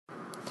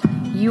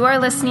You are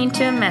listening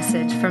to a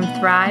message from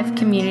Thrive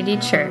Community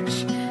Church,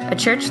 a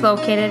church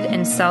located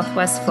in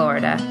Southwest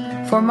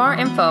Florida. For more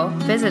info,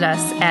 visit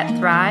us at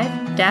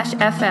thrive-fl.org.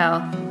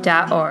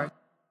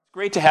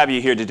 Great to have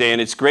you here today,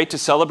 and it's great to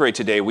celebrate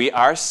today. We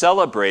are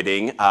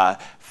celebrating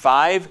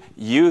 5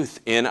 youth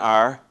in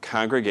our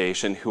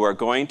congregation who are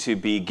going to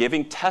be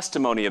giving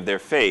testimony of their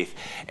faith.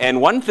 And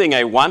one thing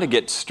I want to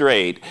get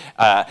straight,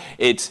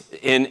 it's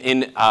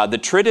in the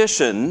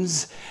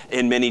traditions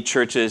in many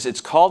churches,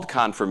 it's called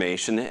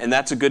confirmation, and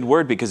that's a good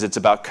word because it's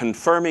about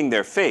confirming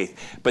their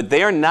faith. But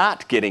they are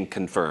not getting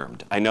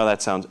confirmed. I know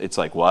that sounds, it's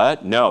like,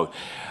 what? No.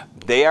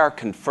 They are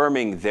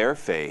confirming their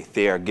faith.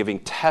 They are giving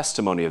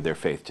testimony of their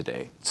faith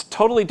today. It's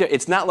totally different.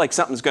 It's not like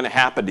something's going to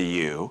happen to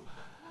you,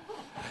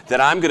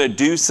 that I'm going to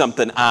do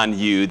something on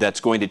you that's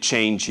going to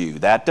change you.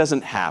 That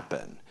doesn't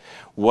happen.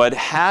 What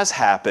has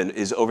happened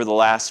is over the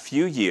last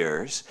few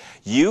years,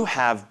 you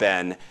have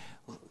been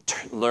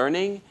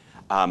learning,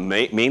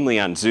 mainly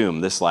on Zoom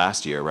this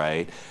last year,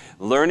 right?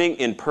 Learning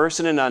in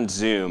person and on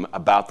Zoom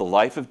about the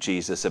life of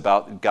Jesus,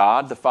 about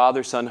God, the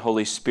Father, Son,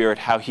 Holy Spirit,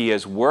 how He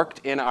has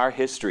worked in our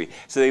history.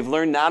 So they've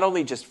learned not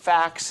only just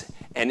facts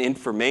and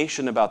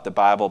information about the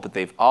Bible, but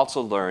they've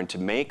also learned to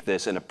make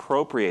this and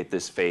appropriate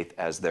this faith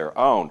as their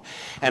own.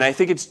 And I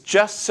think it's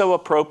just so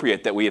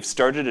appropriate that we have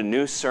started a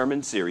new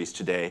sermon series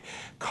today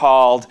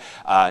called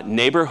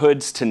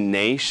Neighborhoods to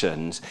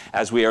Nations,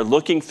 as we are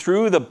looking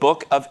through the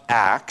book of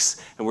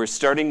Acts, and we're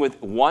starting with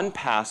one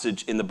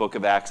passage in the book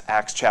of Acts,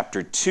 Acts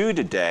chapter 2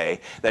 today,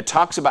 that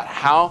talks about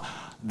how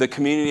the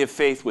community of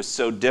faith was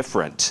so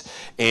different.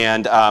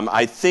 And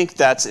I think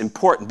that's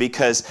important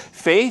because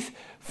faith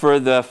for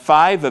the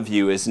 5 of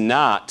you is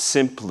not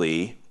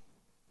simply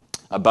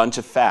a bunch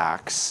of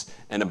facts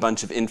and a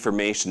bunch of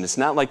information. It's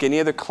not like any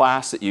other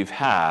class that you've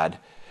had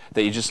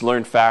that you just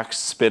learn facts,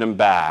 spit them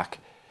back.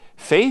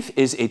 Faith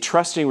is a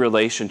trusting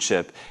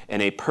relationship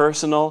in a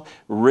personal,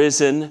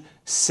 risen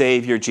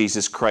Savior,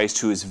 Jesus Christ,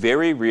 who is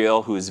very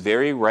real, who is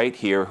very right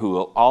here, who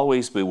will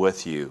always be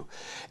with you.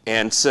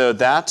 And so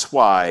that's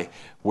why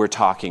we're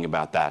talking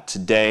about that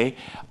today,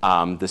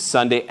 the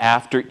Sunday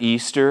after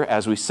Easter,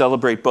 as we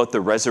celebrate both the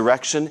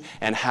resurrection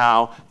and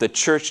how the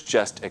church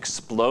just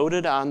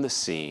exploded on the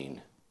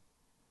scene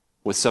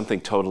with something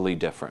totally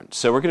different.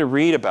 So we're going to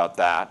read about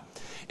that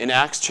in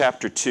Acts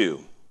chapter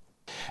 2.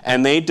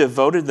 And they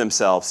devoted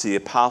themselves to the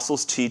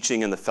apostles'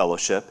 teaching and the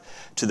fellowship,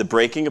 to the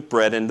breaking of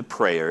bread and the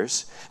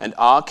prayers, and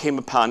awe came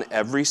upon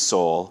every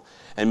soul.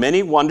 And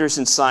many wonders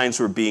and signs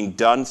were being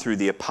done through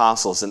the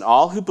apostles, and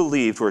all who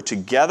believed were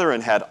together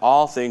and had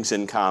all things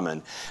in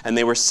common. And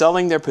they were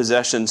selling their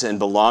possessions and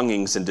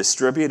belongings and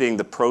distributing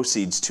the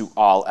proceeds to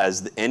all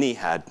as any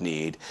had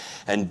need.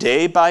 And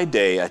day by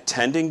day,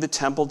 attending the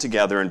temple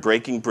together and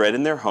breaking bread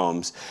in their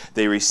homes,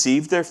 they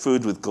received their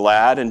food with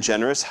glad and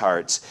generous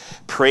hearts,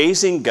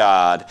 praising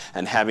God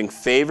and having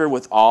favor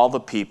with all the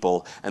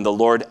people. And the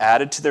Lord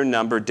added to their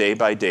number day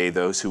by day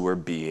those who were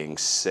being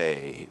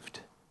saved.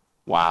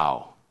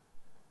 Wow.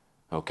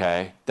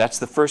 Okay, that's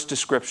the first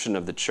description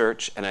of the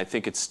church, and I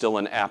think it's still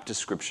an apt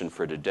description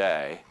for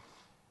today,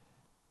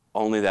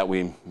 only that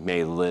we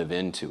may live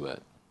into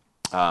it.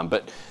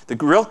 But the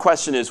real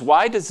question is,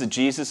 why does the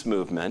Jesus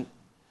movement,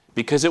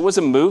 because it was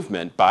a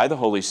movement by the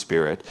Holy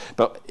Spirit,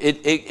 but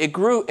it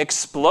grew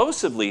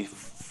explosively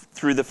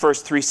through the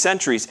first 3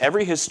 centuries.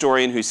 Every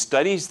historian who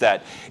studies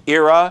that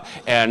era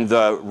and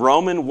the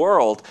Roman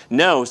world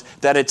knows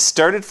that it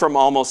started from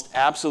almost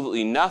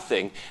absolutely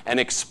nothing and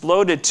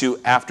exploded to,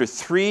 after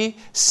 3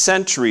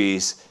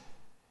 centuries,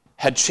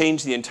 had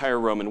changed the entire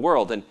Roman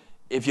world. And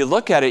if you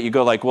look at it, you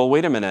go like, well,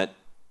 wait a minute.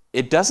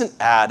 It doesn't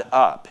add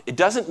up. It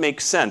doesn't make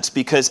sense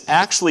because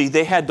actually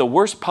they had the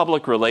worst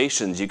public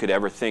relations you could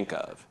ever think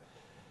of.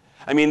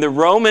 I mean, the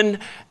Roman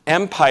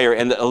Empire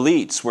and the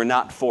elites were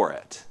not for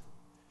it.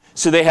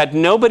 So they had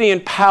nobody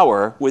in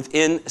power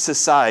within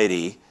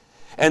society,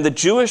 and the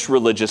Jewish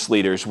religious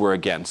leaders were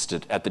against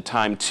it at the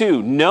time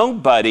too.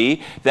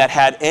 Nobody that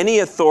had any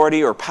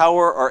authority or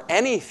power or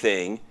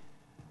anything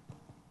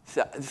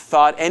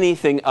thought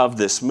anything of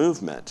this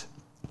movement.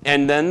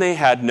 And then they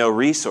had no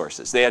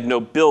resources. They had no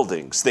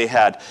buildings. They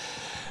had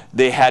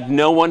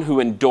no one who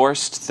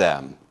endorsed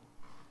them.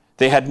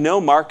 They had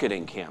no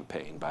marketing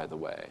campaign, by the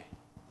way.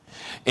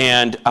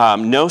 And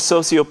no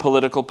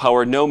socio-political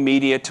power, no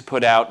media to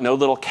put out, no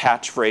little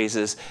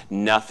catchphrases,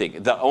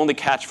 nothing. The only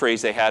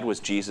catchphrase they had was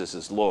Jesus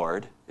is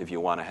Lord, if you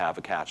want to have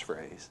a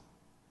catchphrase.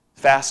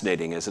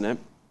 Fascinating, isn't it?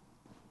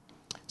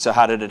 So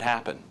how did it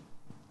happen?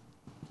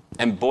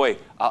 And boy,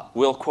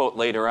 we'll quote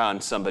later on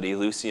somebody,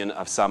 Lucian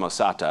of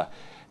Samosata,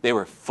 they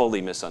were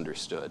fully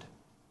misunderstood.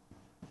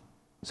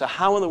 So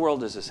how in the world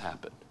does this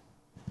happen?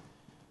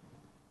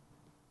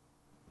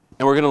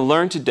 And we're going to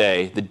learn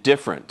today the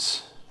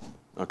difference.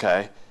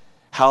 Okay,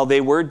 how they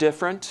were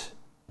different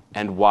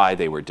and why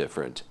they were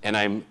different. And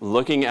I'm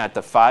looking at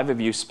the 5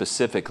 of you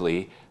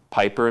specifically,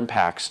 Piper and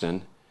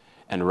Paxton,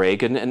 and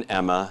Reagan and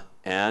Emma,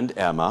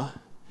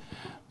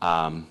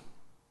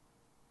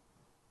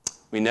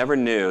 We never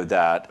knew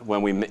that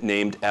when we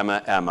named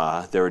Emma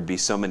Emma, there would be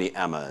so many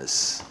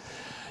Emmas.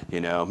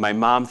 My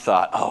mom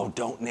thought, oh,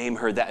 don't name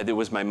her that. It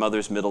was my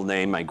mother's middle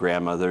name, my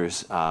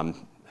grandmother's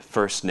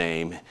first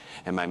name,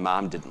 and my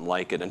mom didn't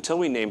like it. Until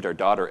we named our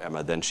daughter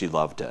Emma, then she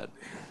loved it.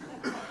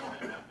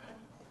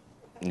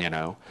 And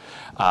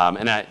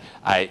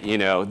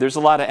there's a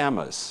lot of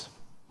Emmas,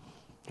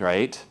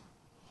 right?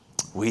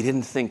 We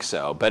didn't think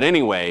so. But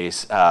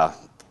anyways,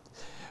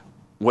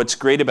 what's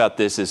great about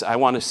this is I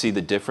want to see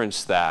the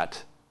difference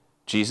that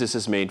Jesus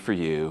has made for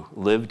you,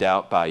 lived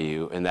out by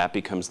you, and that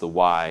becomes the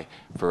why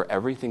for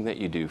everything that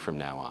you do from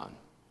now on.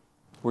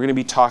 We're going to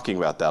be talking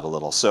about that a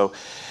little. So,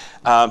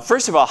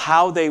 first of all,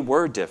 how they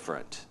were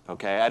different.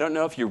 Okay, I don't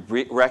know if you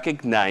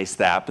recognize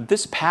that, but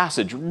this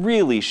passage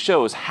really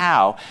shows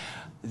how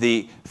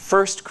the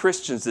first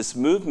Christians, this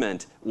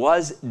movement,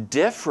 was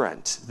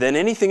different than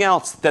anything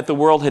else that the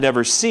world had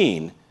ever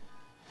seen.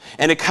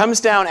 And it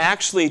comes down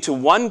actually to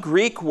one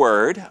Greek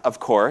word, of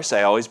course.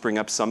 I always bring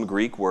up some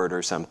Greek word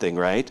or something,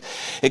 right?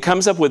 It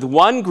comes up with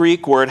one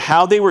Greek word.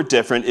 How they were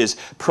different is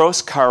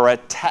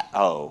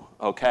proskarateo,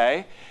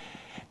 okay?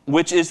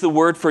 Which is the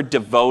word for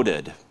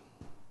devoted.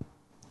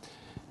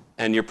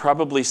 And you're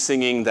probably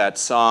singing that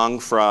song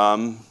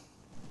from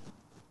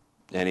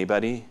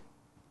anybody?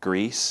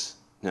 Grease?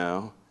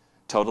 No?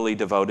 Totally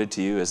Devoted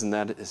to You, isn't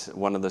that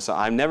one of the songs?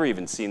 I've never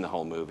even seen the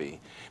whole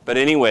movie. But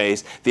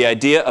anyways, the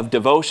idea of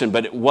devotion,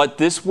 but what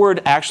this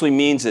word actually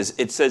means is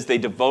it says they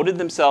devoted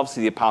themselves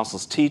to the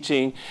apostles'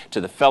 teaching,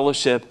 to the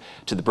fellowship,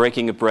 to the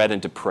breaking of bread,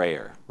 and to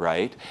prayer,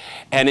 right?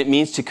 And it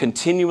means to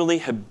continually,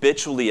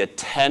 habitually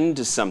attend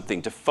to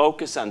something, to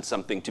focus on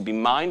something, to be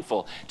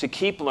mindful, to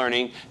keep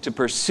learning, to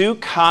pursue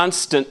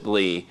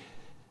constantly.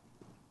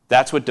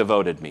 That's what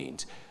devoted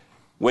means.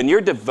 When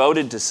you're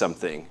devoted to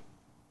something,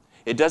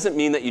 it doesn't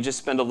mean that you just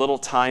spend a little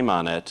time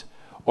on it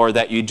or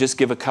that you just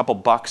give a couple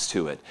bucks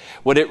to it.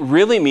 What it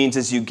really means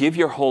is you give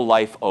your whole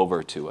life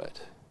over to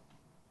it.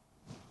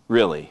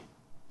 Really.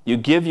 You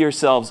give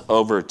yourselves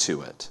over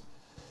to it.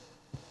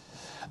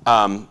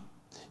 The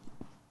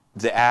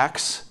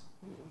Acts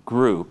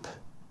group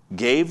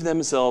gave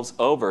themselves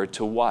over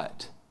to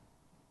what?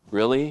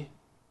 Really?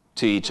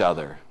 To each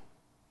other.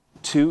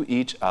 To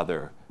each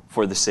other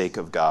for the sake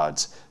of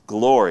God's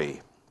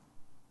glory.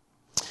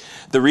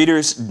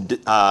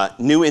 The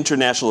New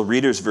International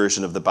Reader's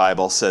Version of the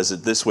Bible says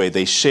it this way: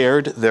 they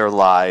shared their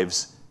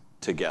lives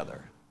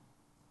together.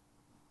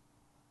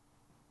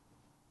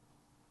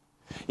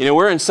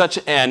 We're in such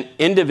an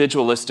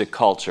individualistic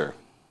culture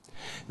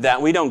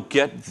that we don't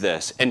get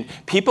this. And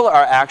people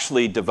are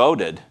actually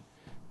devoted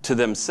to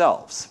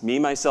themselves. Me,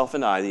 myself,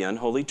 and I, the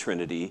unholy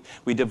trinity,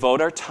 we devote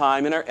our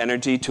time and our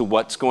energy to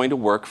what's going to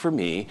work for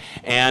me,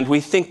 and we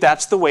think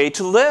that's the way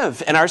to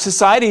live. And our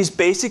society is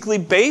basically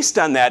based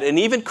on that. And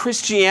even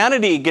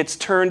Christianity gets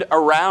turned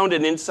around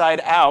and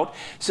inside out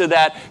so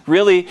that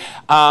really,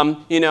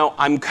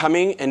 I'm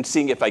coming and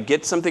seeing if I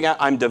get something out.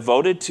 I'm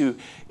devoted to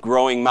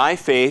growing my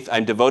faith.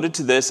 I'm devoted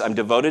to this. I'm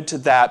devoted to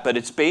that. But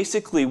it's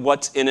basically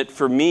what's in it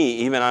for me,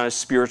 even on a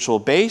spiritual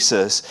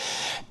basis.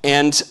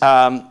 And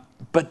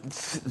But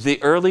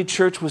the early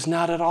church was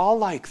not at all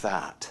like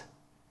that.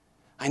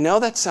 I know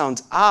that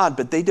sounds odd,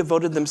 but they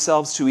devoted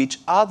themselves to each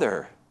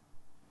other.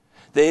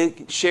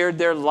 They shared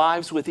their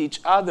lives with each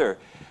other.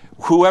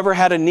 Whoever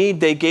had a need,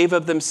 they gave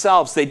of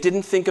themselves. They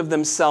didn't think of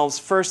themselves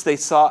first. They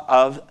thought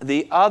of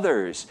the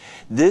others.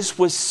 This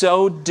was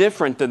so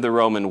different than the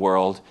Roman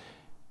world.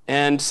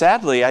 And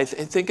sadly, I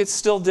think it's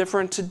still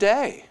different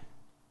today.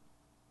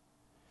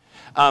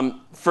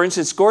 For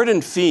instance,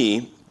 Gordon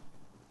Fee,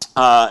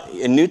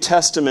 a New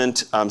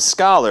Testament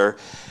scholar,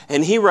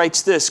 and he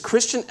writes this: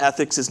 Christian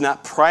ethics is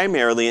not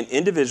primarily an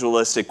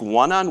individualistic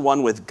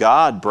one-on-one with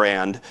God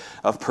brand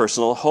of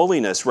personal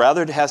holiness.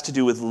 Rather, it has to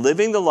do with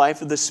living the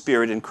life of the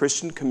Spirit in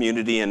Christian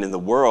community and in the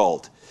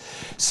world.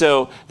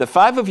 So the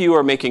five of you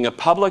are making a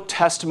public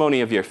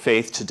testimony of your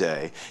faith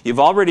today. You've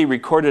already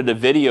recorded a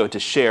video to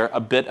share a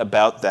bit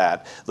about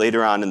that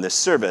later on in this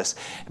service.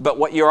 But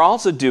what you're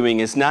also doing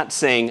is not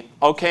saying,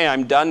 okay,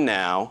 I'm done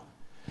now.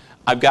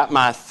 I've got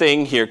my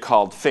thing here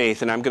called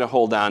faith, and I'm going to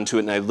hold on to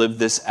it, and I live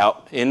this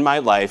out in my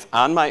life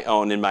on my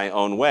own, in my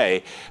own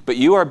way. But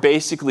you are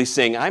basically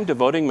saying, I'm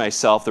devoting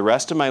myself the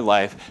rest of my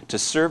life to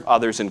serve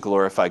others and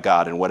glorify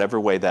God in whatever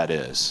way that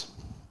is.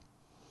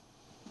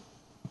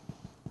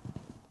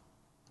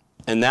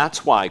 And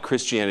that's why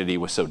Christianity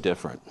was so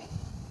different.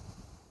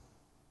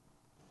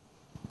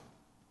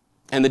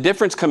 And the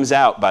difference comes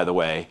out, by the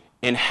way,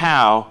 in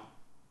how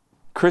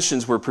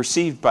Christians were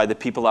perceived by the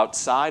people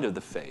outside of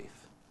the faith.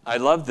 I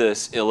love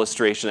this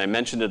illustration. I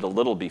mentioned it a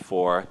little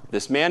before.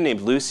 This man named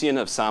Lucian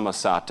of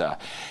Samosata.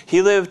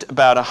 He lived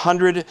about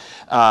 100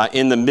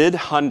 in the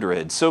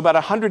mid-hundreds, so about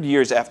 100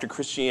 years after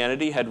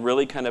Christianity had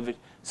really kind of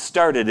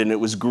started and it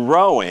was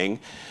growing.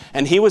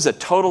 And he was a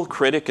total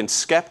critic and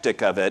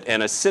skeptic of it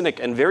and a cynic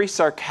and very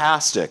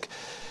sarcastic.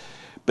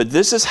 But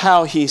this is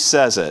how he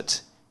says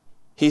it.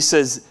 He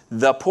says,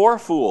 the poor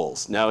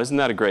fools. Now, isn't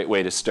that a great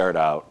way to start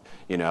out,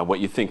 what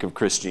you think of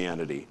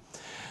Christianity?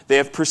 They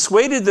have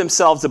persuaded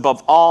themselves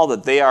above all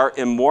that they are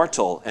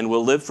immortal and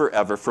will live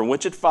forever, from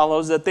which it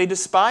follows that they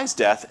despise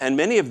death, and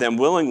many of them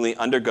willingly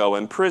undergo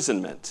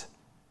imprisonment.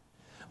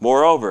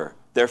 Moreover,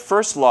 their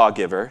first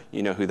lawgiver,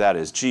 you know who that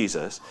is,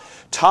 Jesus,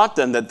 taught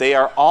them that they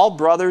are all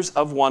brothers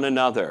of one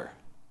another.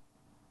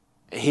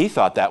 He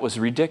thought that was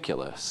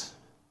ridiculous.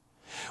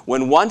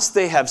 When once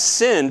they have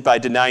sinned by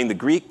denying the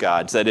Greek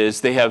gods, that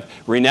is, they have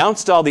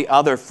renounced all the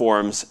other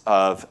forms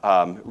of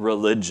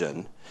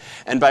religion,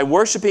 and by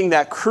worshiping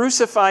that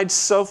crucified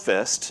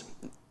sophist,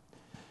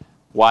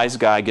 wise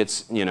guy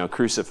gets,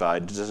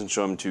 crucified, doesn't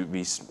show him to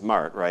be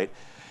smart, right?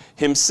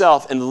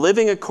 Himself, and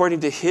living according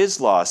to his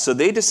laws. So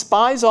they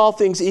despise all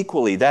things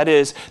equally. That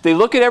is, they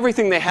look at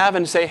everything they have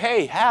and say,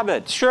 hey, have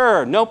it,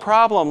 sure, no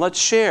problem, let's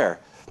share.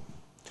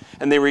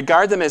 And they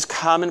regard them as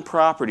common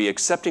property,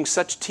 accepting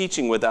such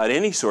teaching without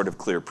any sort of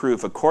clear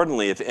proof.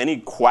 Accordingly, if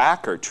any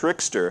quack or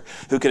trickster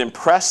who can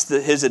impress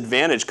his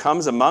advantage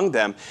comes among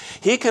them,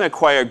 he can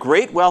acquire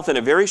great wealth in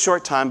a very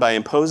short time by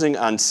imposing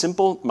on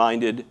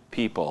simple-minded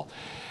people.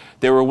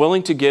 They were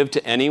willing to give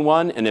to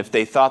anyone, and if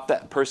they thought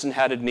that person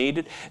had it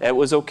needed, it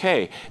was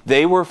okay.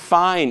 They were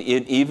fine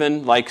in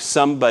even like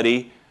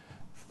somebody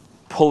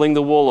pulling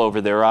the wool over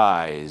their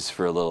eyes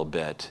for a little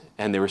bit,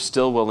 and they were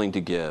still willing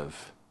to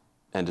give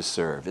and to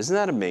serve. Isn't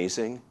that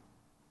amazing?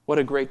 What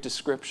a great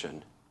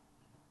description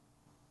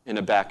in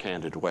a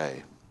backhanded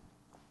way.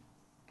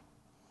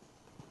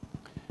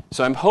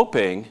 So I'm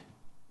hoping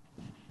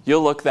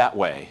you'll look that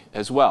way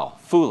as well.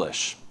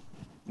 Foolish,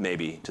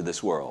 maybe, to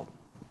this world.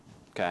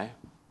 Okay?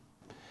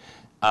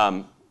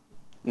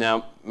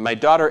 Now, my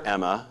daughter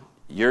Emma,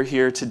 you're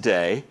here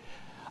today.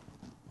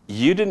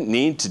 You didn't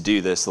need to do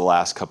this the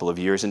last couple of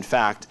years. In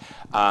fact,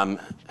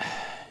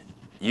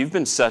 you've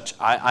been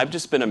I've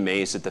just been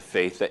amazed at the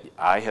faith that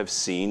I have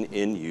seen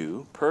in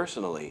you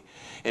personally.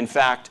 In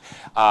fact,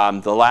 the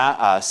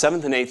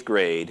 7th and 8th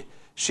grade,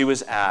 she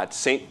was at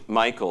St.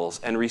 Michael's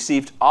and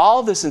received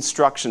all this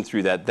instruction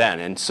through that then.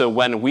 And so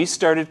when we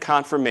started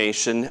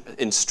confirmation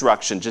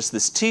instruction, just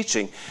this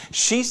teaching,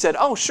 she said,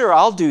 oh, sure,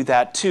 I'll do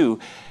that too,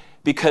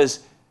 because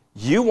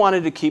you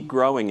wanted to keep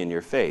growing in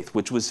your faith,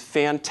 which was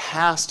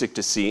fantastic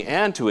to see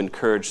and to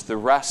encourage the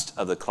rest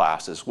of the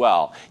class as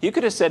well. You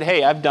could have said,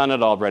 hey, I've done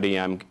it already,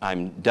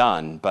 I'm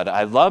done. But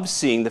I love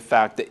seeing the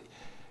fact that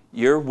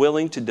you're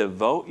willing to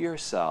devote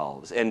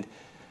yourselves and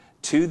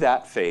to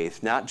that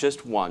faith, not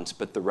just once,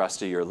 but the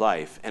rest of your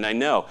life. And I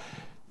know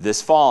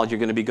this fall you're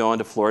going to be going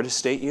to Florida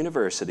State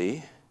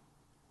University.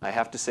 I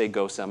have to say,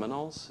 go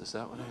Seminoles. Is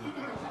that what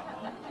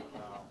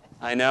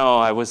I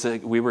know,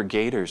 we were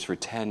Gators for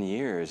 10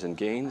 years in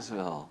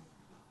Gainesville.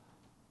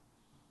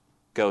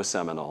 Go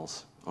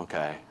Seminoles,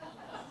 okay.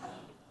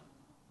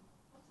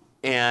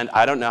 And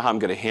I don't know how I'm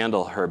going to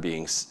handle her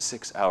being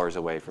 6 hours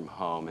away from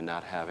home and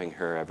not having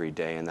her every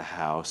day in the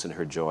house and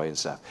her joy and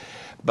stuff.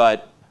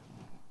 But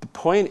the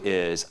point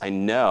is, I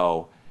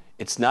know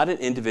it's not an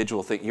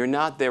individual thing. You're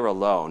not there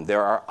alone.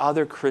 There are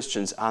other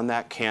Christians on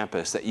that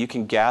campus that you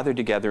can gather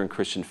together in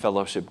Christian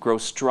fellowship, grow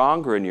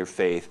stronger in your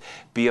faith,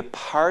 be a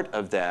part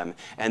of them,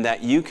 and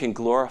that you can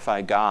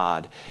glorify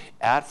God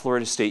at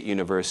Florida State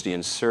University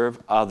and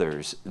serve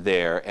others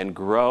there and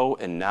grow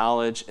in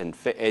knowledge and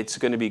faith. It's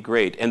going to be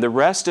great. And the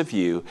rest of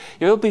you,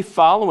 you'll be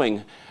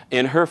following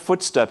in her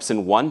footsteps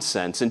in one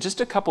sense. In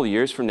just a couple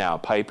years from now,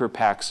 Piper,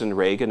 Paxton,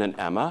 Reagan, and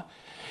Emma,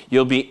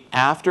 you'll be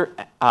after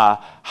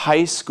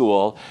high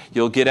school,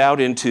 you'll get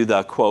out into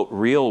the, quote,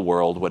 real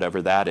world,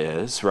 whatever that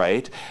is,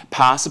 right?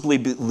 Possibly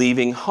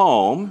leaving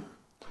home.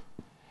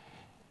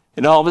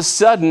 And all of a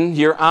sudden,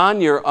 you're on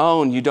your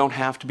own. You don't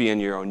have to be on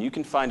your own. You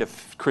can find a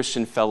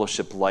Christian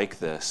fellowship like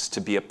this to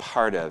be a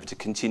part of, to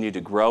continue to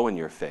grow in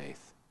your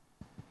faith,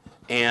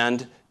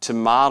 and to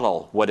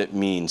model what it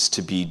means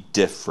to be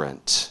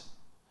different.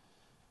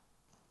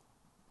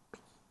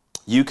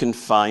 You can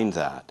find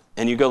that.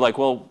 And you go like,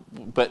 well,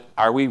 but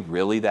are we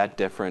really that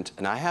different?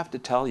 And I have to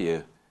tell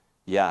you,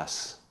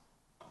 yes,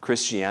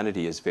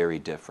 Christianity is very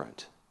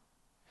different.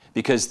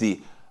 Because the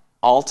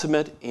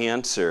ultimate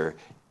answer,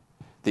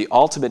 the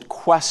ultimate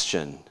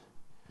question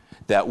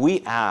that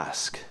we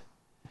ask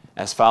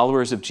as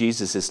followers of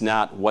Jesus is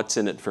not, what's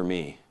in it for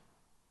me?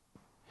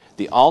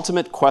 The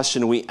ultimate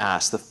question we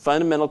ask, the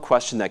fundamental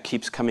question that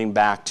keeps coming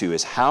back to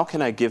is, how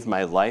can I give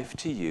my life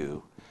to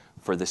you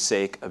for the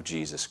sake of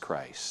Jesus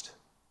Christ?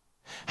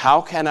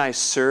 How can I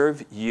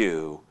serve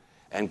you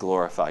and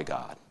glorify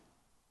God?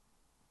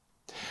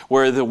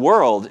 Where the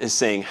world is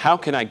saying, how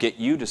can I get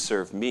you to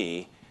serve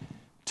me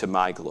to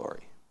my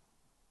glory?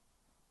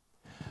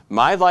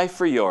 My life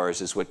for yours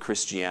is what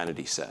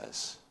Christianity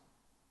says.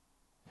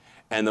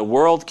 And the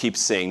world keeps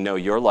saying, no,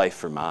 your life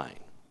for mine.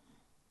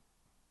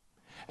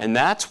 And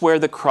that's where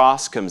the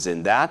cross comes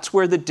in. That's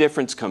where the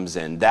difference comes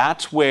in.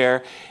 That's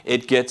where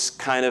it gets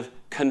kind of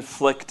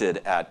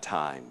conflicted at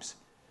times.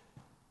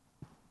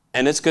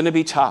 And it's going to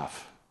be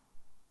tough.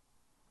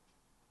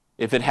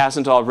 If it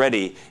hasn't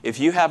already, if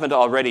you haven't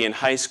already in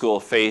high school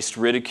faced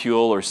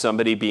ridicule or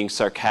somebody being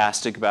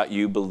sarcastic about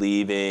you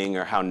believing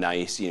or how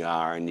nice you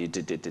are and you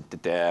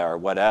or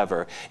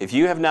whatever, if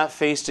you have not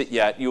faced it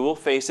yet, you will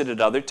face it at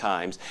other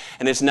times.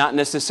 And it's not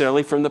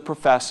necessarily from the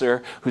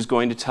professor who's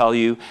going to tell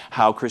you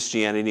how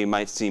Christianity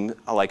might seem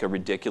like a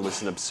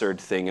ridiculous and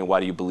absurd thing and why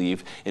do you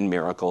believe in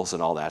miracles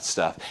and all that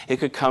stuff. It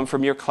could come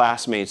from your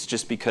classmates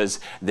just because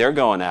they're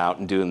going out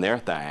and doing their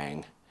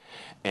thing.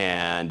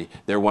 And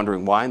they're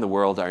wondering, why in the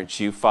world aren't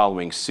you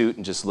following suit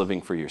and just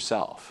living for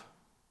yourself?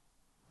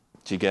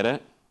 Do you get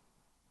it?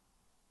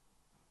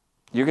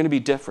 You're going to be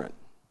different.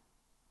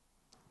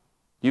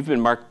 You've been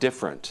marked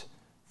different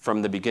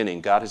from the beginning.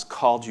 God has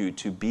called you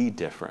to be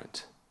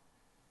different,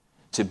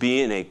 to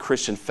be in a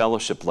Christian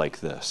fellowship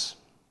like this.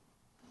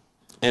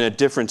 And a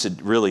difference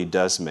it really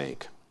does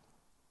make.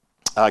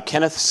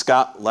 Kenneth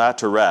Scott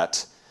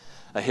Latourette,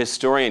 a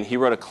historian, he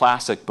wrote a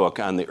classic book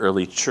on the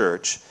early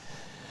church.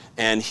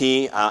 And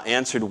he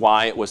answered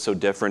why it was so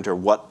different or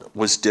what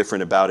was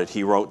different about it.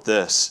 He wrote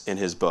this in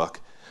his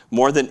book.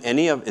 More than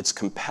any of its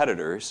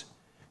competitors,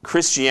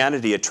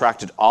 Christianity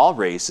attracted all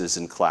races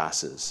and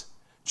classes.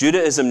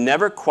 Judaism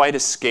never quite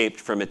escaped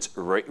from its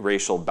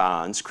racial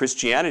bonds.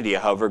 Christianity,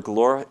 however,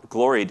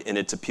 gloried in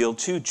its appeal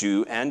to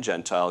Jew and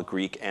Gentile,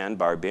 Greek and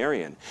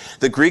barbarian.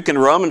 The Greek and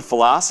Roman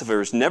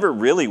philosophers never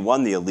really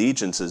won the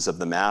allegiances of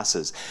the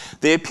masses.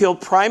 They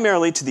appealed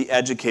primarily to the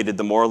educated,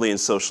 the morally and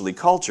socially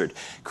cultured.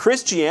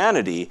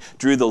 Christianity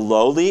drew the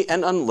lowly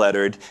and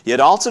unlettered, yet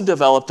also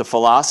developed a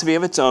philosophy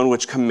of its own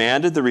which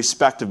commanded the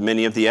respect of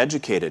many of the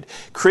educated.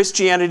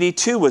 Christianity,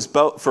 too, was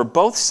for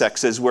both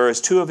sexes,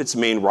 whereas two of its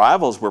main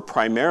rivals were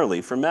primarily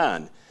for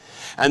men.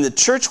 And the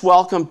church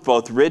welcomed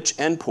both rich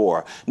and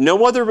poor.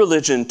 No other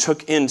religion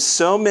took in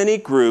so many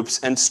groups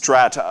and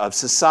strata of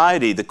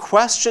society. The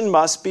question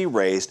must be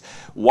raised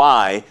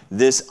why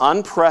this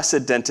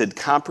unprecedented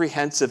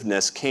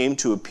comprehensiveness came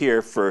to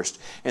appear first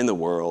in the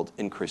world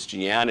in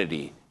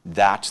Christianity.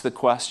 That's the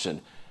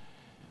question.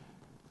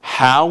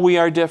 How we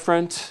are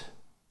different?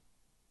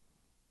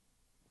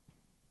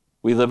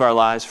 We live our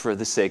lives for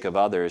the sake of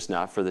others,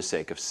 not for the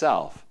sake of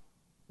self.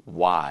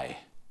 Why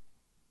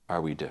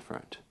are we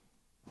different?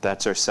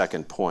 That's our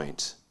second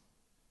point.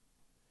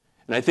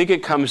 And I think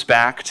it comes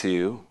back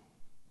to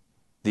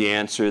the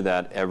answer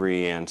that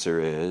every answer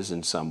is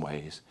in some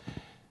ways,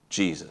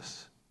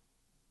 Jesus.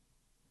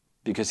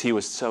 Because he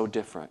was so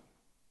different.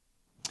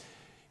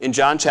 In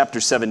John chapter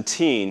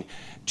 17,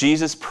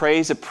 Jesus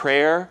prays a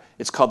prayer.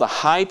 It's called the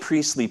high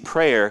priestly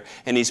prayer,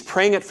 and he's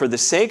praying it for the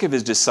sake of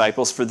his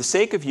disciples, for the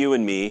sake of you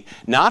and me,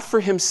 not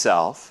for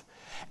himself.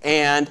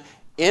 And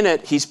in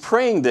it, he's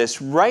praying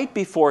this right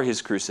before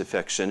his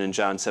crucifixion in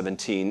John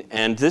 17,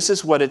 and this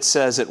is what it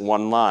says at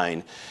one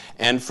line.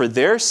 And for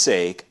their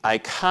sake, I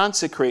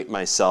consecrate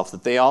myself,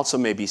 that they also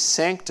may be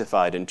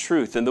sanctified in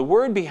truth. And the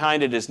word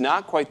behind it is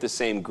not quite the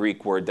same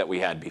Greek word that we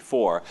had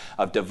before,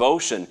 of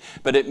devotion,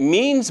 but it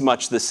means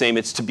much the same.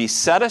 It's to be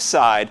set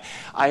aside.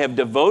 I have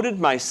devoted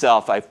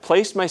myself. I've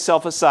placed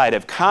myself aside.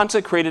 I've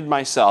consecrated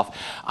myself.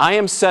 I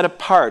am set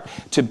apart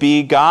to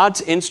be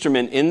God's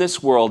instrument in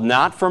this world,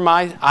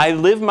 I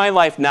live my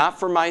life not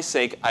for my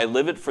sake. I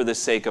live it for the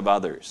sake of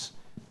others.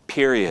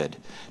 Period.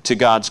 To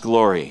God's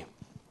glory.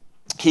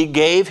 He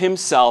gave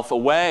himself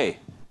away.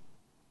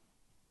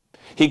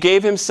 He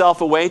gave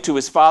himself away to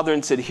his Father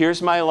and said,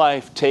 here's my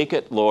life. Take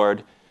it,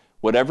 Lord,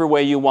 whatever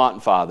way you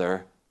want,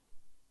 Father.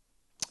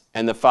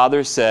 And the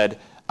Father said,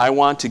 I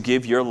want to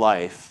give your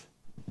life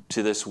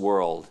to this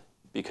world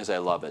because I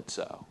love it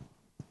so.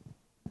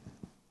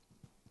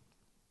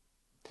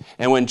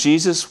 And when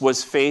Jesus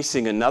was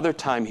facing another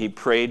time, he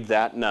prayed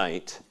that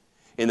night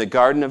in the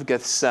Garden of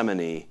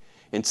Gethsemane,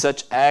 in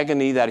such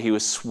agony that he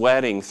was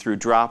sweating through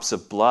drops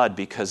of blood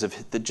because of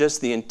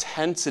just the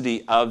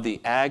intensity of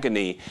the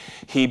agony.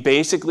 He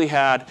basically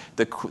had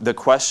the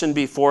question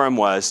before him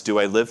was, do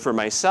I live for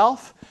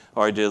myself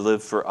or do I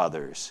live for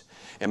others?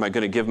 Am I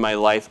going to give my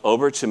life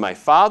over to my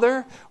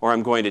Father, or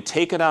I'm going to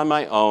take it on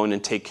my own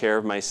and take care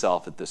of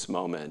myself at this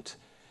moment?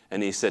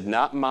 And he said,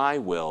 not my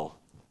will,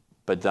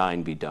 but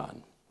thine be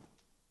done.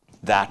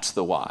 That's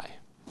the why.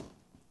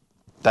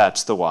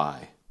 That's the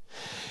why.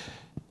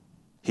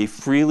 He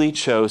freely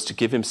chose to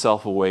give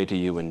himself away to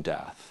you in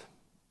death.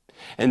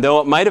 And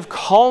though it might have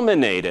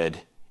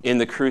culminated in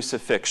the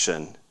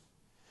crucifixion,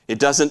 it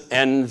doesn't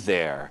end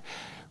there.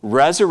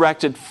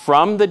 Resurrected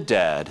from the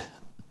dead,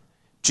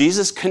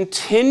 Jesus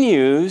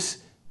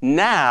continues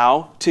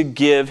now to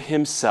give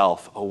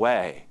himself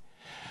away.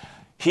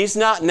 He's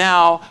not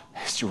now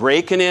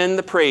raking in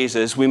the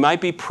praises. We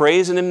might be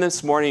praising him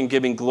this morning and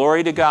giving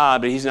glory to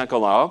God, but he's not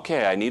going,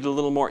 okay, I need a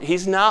little more.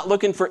 He's not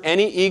looking for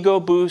any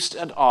ego boost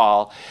at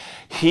all.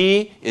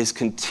 He is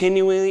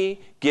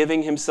continually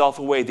giving himself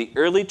away. The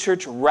early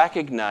church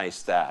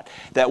recognized that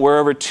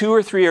wherever two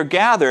or three are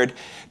gathered,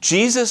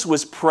 Jesus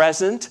was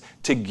present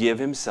to give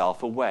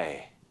himself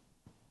away.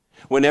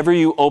 Whenever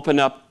you open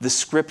up the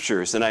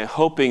scriptures, and I'm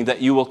hoping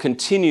that you will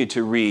continue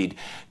to read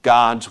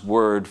God's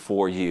word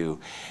for you,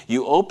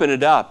 you open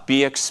it up,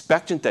 be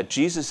expectant that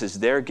Jesus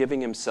is there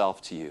giving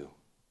himself to you.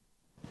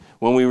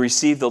 When we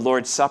receive the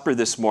Lord's Supper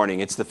this morning,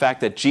 it's the fact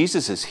that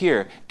Jesus is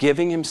here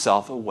giving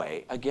himself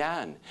away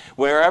again.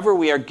 Wherever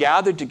we are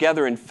gathered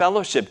together in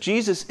fellowship,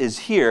 Jesus is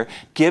here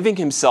giving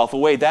himself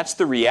away. That's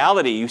the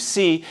reality. You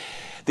see,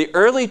 the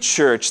early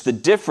church, the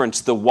difference,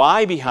 the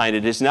why behind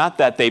it is not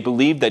that they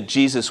believed that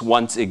Jesus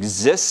once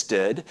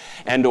existed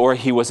and or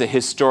he was a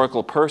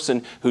historical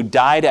person who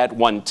died at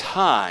one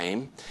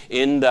time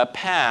in the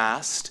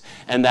past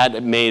and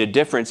that made a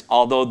difference.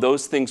 Although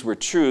those things were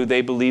true,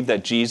 they believed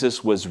that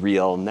Jesus was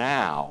real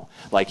now,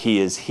 like he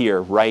is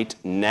here right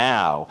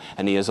now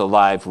and he is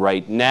alive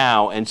right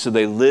now. And so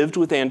they lived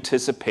with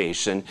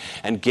anticipation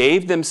and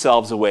gave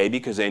themselves away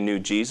because they knew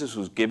Jesus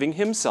was giving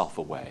himself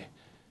away,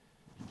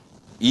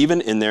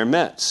 even in their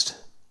midst.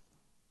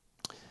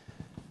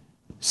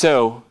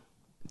 So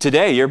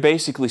today you're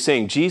basically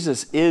saying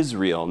Jesus is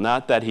real,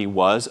 not that he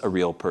was a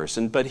real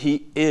person, but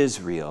he is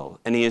real.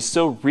 And he is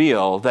so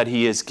real that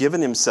he has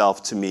given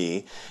himself to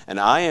me, and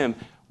I am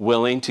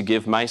willing to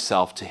give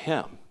myself to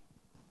him.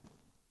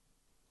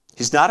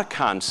 He's not a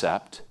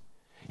concept.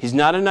 He's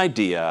not an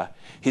idea.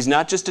 He's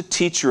not just a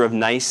teacher of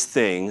nice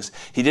things.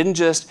 He didn't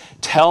just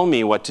tell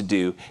me what to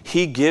do.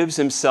 He gives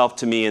himself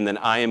to me, and then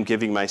I am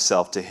giving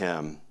myself to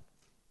him.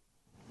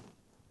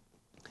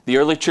 The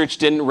early church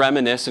didn't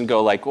reminisce and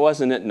go like,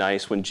 wasn't it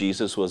nice when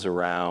Jesus was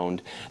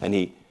around?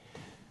 The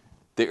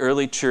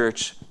early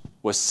church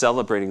was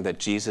celebrating that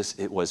Jesus,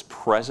 it was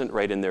present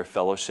right in their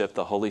fellowship.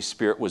 The Holy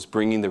Spirit was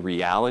bringing the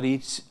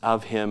realities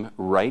of him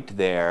right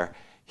there.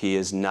 He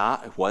was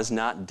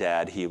not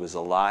dead. He was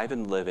alive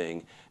and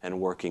living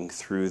and working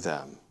through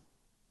them.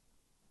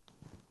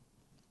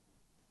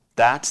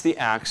 That's the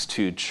Acts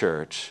 2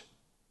 church,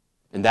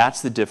 and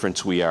that's the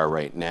difference we are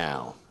right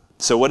now.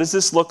 So what does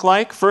this look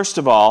like? First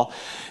of all,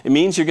 it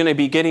means you're going to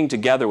be getting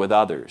together with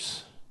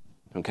others,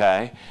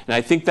 okay? And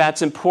I think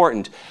that's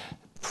important.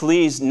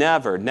 Please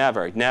never,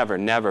 never, never,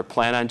 never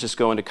plan on just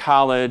going to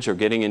college or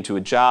getting into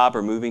a job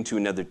or moving to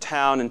another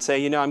town and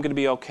say, I'm going to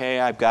be okay,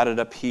 I've got it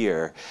up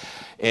here.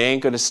 It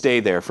ain't going to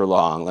stay there for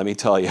long, let me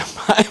tell you.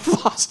 I've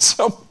lost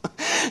so,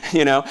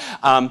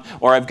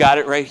 or I've got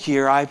it right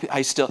here,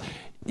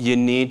 You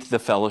need the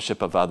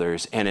fellowship of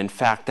others. And in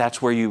fact,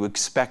 that's where you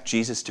expect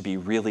Jesus to be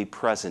really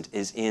present,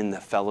 is in the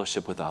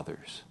fellowship with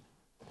others.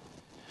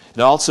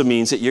 It also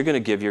means that you're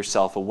going to give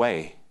yourself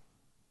away.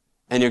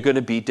 And you're going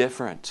to be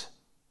different.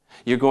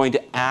 You're going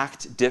to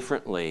act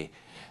differently.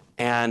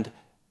 And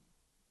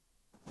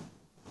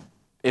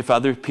if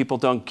other people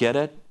don't get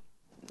it,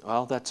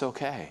 well, that's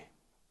okay.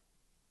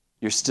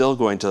 You're still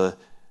going to,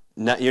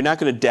 you're not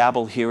going to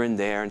dabble here and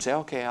there and say,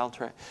 okay, I'll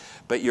try.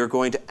 But you're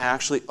going to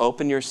actually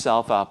open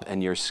yourself up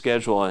and your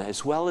schedule,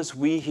 as well as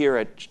we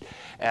here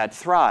at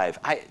Thrive.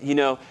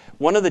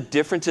 One of the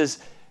differences,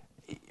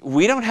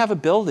 we don't have a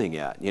building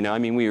yet.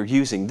 We are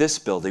using this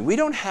building. We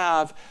don't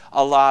have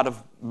a lot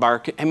of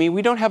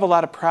we don't have a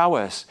lot of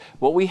prowess.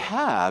 What we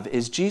have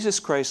is Jesus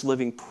Christ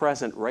living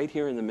present right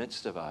here in the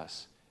midst of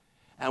us.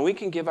 And we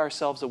can give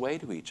ourselves away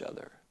to each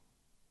other.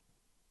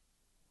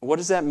 What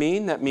does that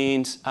mean? That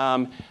means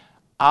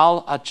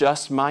I'll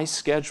adjust my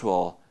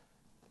schedule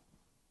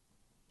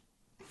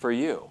for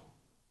you.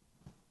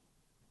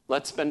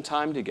 Let's spend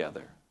time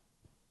together.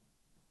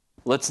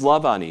 Let's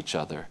love on each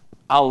other.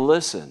 I'll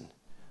listen.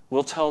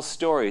 We'll tell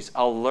stories.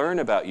 I'll learn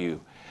about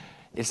you.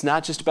 It's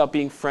not just about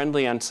being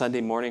friendly on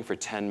Sunday morning for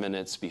 10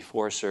 minutes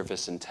before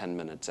service and 10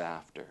 minutes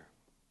after.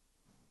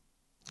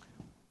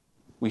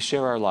 We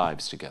share our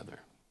lives together.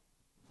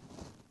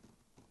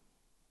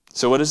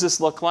 So what does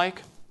this look like?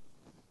 It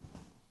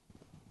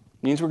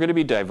means we're going to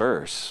be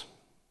diverse.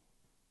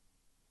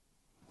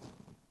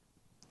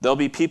 There'll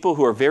be people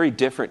who are very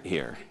different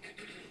here,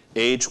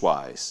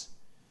 age-wise.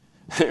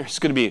 There's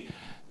going to be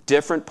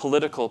different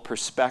political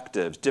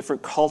perspectives,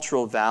 different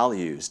cultural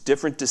values,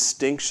 different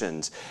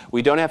distinctions.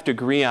 We don't have to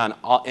agree on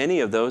any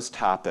of those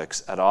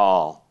topics at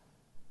all,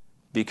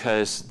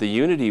 because the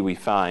unity we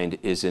find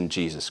is in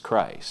Jesus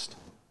Christ.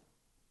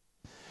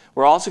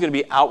 We're also going to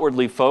be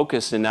outwardly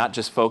focused and not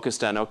just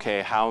focused on,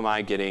 okay, how am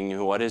I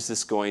getting, what is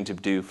this going to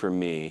do for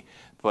me?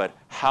 But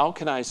how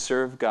can I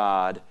serve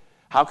God?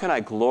 How can I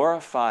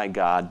glorify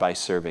God by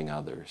serving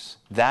others?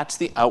 That's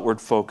the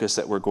outward focus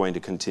that we're going to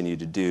continue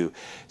to do.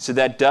 So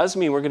that does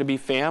mean we're going to be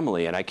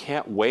family, and I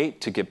can't wait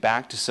to get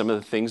back to some of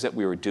the things that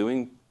we were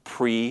doing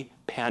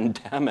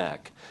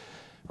pre-pandemic,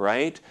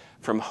 right?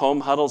 From home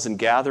huddles and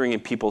gathering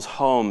in people's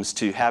homes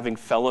to having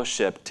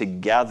fellowship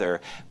together,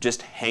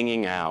 just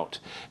hanging out,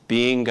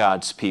 being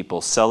God's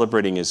people,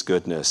 celebrating His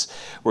goodness.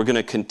 We're going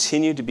to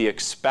continue to be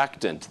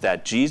expectant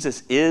that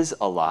Jesus is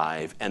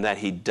alive and that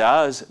He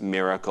does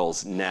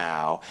miracles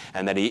now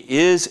and that He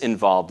is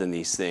involved in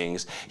these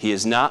things. He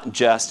is not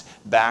just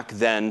back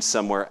then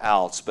somewhere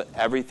else, but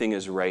everything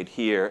is right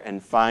here.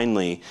 And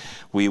finally,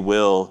 we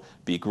will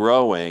be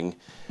growing,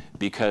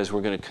 because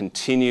we're going to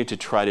continue to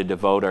try to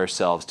devote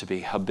ourselves to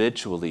be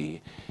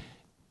habitually,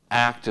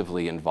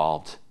 actively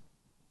involved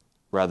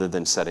rather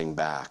than setting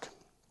back.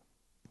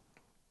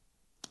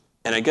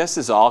 And I guess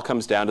this all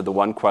comes down to the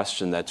one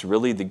question that's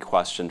really the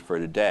question for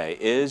today.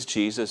 Is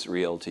Jesus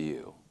real to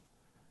you?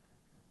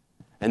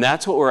 And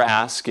that's what we're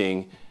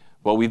asking,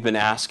 what we've been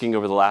asking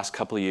over the last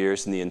couple of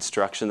years in the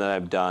instruction that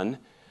I've done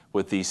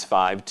with these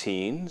 5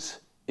 teens.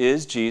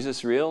 Is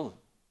Jesus real?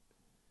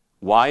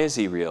 Why is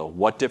he real?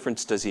 What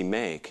difference does he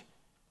make?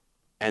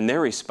 And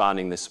they're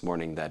responding this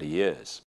morning that he is.